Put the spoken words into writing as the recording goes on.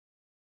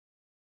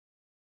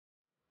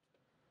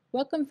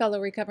Welcome, fellow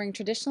recovering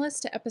traditionalists,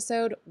 to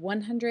episode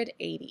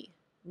 180,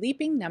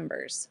 Leaping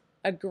Numbers,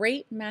 a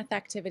great math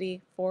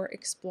activity for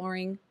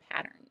exploring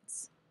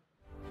patterns.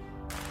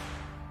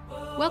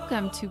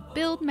 Welcome to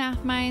Build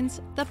Math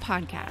Minds, the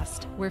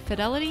podcast, where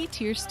fidelity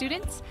to your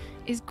students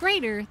is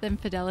greater than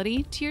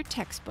fidelity to your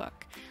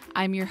textbook.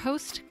 I'm your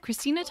host,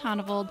 Christina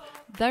Tonnevold,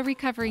 the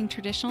recovering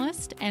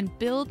traditionalist and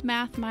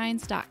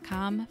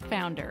BuildMathMinds.com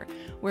founder,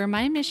 where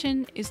my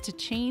mission is to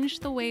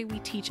change the way we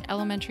teach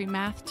elementary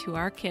math to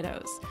our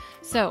kiddos.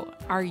 So,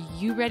 are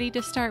you ready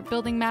to start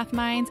building math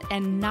minds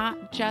and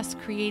not just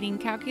creating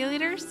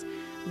calculators?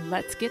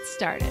 Let's get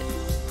started.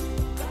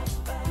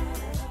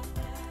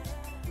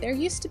 There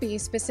used to be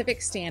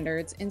specific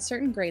standards in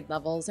certain grade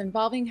levels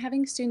involving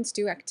having students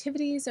do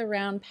activities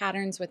around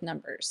patterns with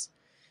numbers.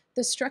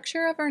 The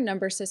structure of our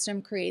number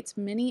system creates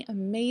many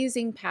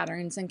amazing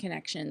patterns and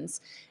connections,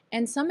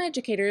 and some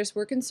educators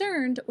were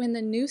concerned when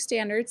the new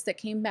standards that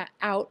came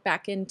out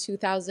back in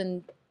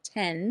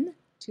 2010,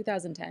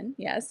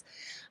 yes,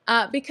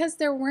 because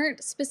there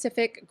weren't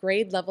specific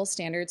grade level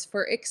standards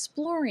for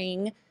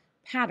exploring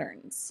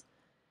patterns.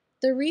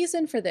 The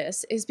reason for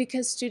this is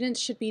because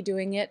students should be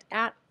doing it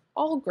at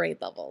all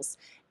grade levels,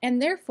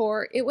 and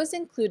therefore it was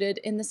included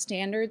in the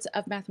standards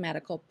of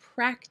mathematical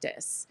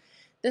practice.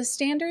 The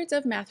standards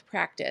of math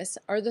practice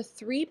are the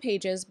 3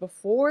 pages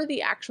before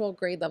the actual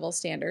grade level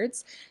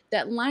standards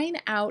that line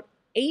out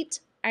 8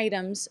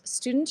 items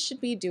students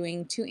should be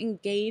doing to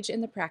engage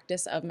in the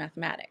practice of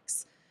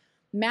mathematics.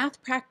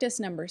 Math practice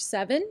number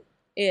 7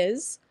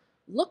 is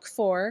look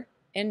for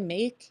and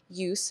make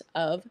use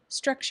of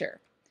structure.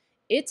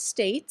 It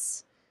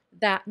states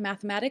that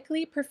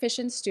mathematically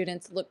proficient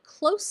students look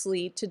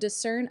closely to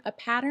discern a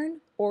pattern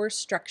or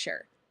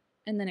structure,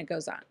 and then it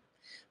goes on.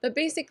 But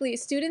basically,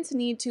 students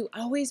need to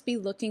always be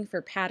looking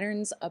for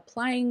patterns,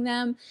 applying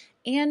them,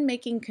 and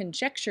making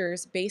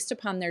conjectures based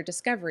upon their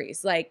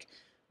discoveries. Like,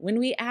 when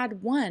we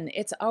add 1,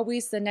 it's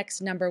always the next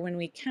number when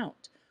we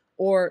count.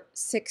 Or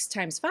 6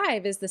 times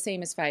 5 is the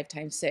same as 5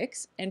 times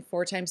 6, and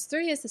 4 times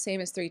 3 is the same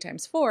as 3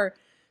 times 4.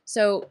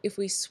 So if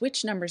we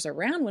switch numbers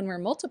around when we're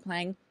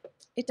multiplying,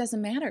 it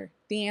doesn't matter.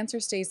 The answer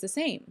stays the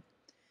same.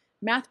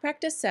 Math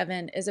Practice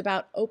 7 is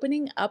about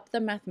opening up the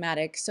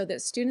mathematics so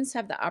that students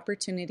have the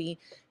opportunity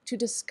to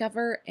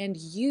discover and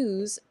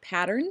use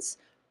patterns,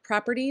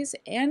 properties,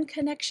 and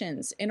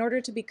connections in order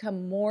to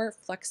become more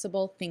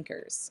flexible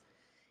thinkers.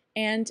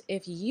 And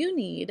if you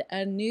need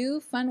a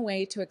new fun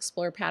way to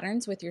explore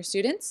patterns with your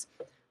students,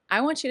 I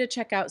want you to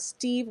check out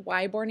Steve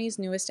Wyborney's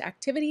newest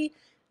activity,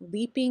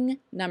 Leaping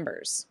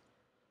Numbers.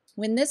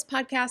 When this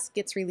podcast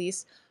gets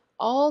released,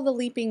 all the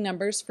leaping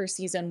numbers for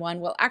season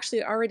 1 will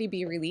actually already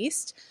be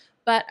released,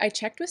 but I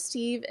checked with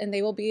Steve and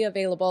they will be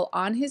available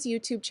on his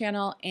YouTube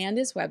channel and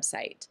his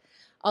website.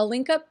 I'll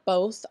link up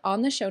both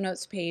on the show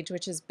notes page,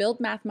 which is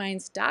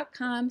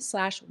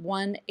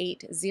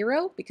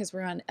buildmathminds.com/180, because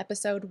we're on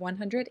episode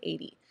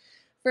 180.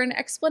 For an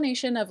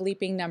explanation of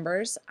leaping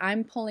numbers,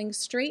 I'm pulling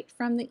straight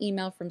from the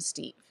email from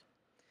Steve.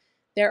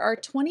 There are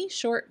 20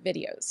 short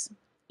videos.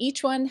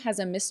 Each one has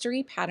a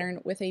mystery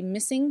pattern with a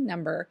missing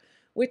number,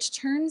 which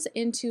turns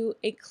into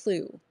a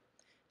clue.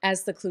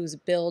 As the clues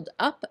build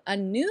up, a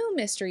new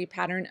mystery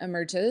pattern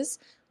emerges,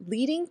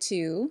 leading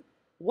to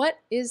what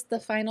is the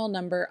final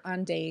number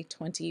on day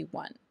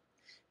 21.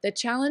 The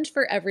challenge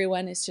for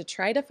everyone is to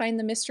try to find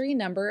the mystery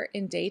number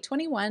in day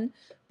 21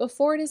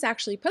 before it is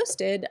actually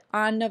posted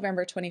on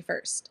November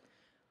 21st.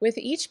 With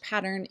each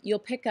pattern, you'll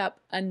pick up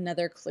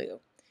another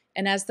clue.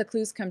 And as the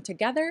clues come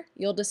together,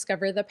 you'll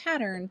discover the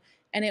pattern,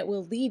 and it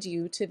will lead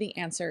you to the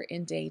answer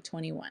in day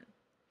 21.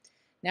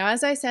 Now,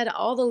 as I said,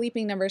 all the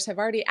leaping numbers have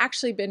already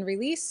actually been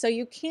released, so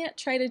you can't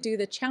try to do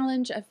the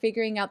challenge of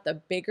figuring out the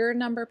bigger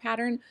number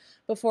pattern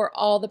before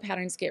all the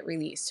patterns get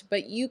released.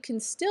 But you can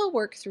still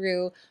work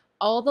through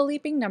all the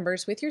leaping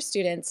numbers with your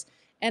students,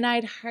 and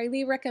I'd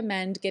highly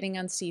recommend getting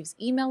on Steve's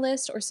email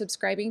list or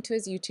subscribing to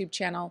his YouTube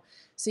channel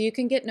so you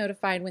can get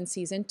notified when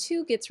season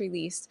 2 gets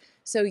released,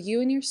 so you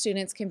and your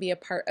students can be a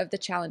part of the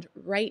challenge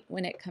right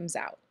when it comes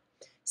out.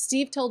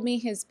 Steve told me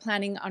he's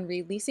planning on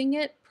releasing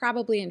it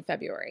probably in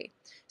February.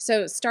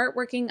 So start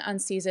working on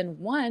season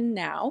 1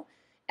 now.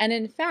 And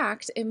in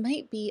fact, it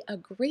might be a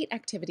great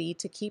activity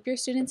to keep your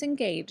students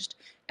engaged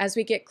as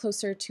we get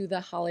closer to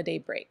the holiday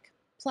break.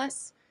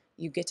 Plus,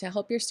 you get to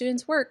help your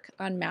students work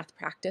on math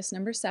practice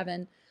number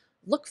 7,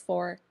 look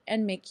for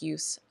and make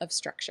use of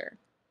structure.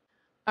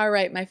 All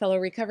right, my fellow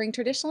recovering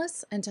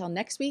traditionalists, until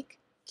next week,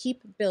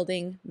 keep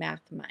building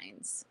math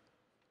minds.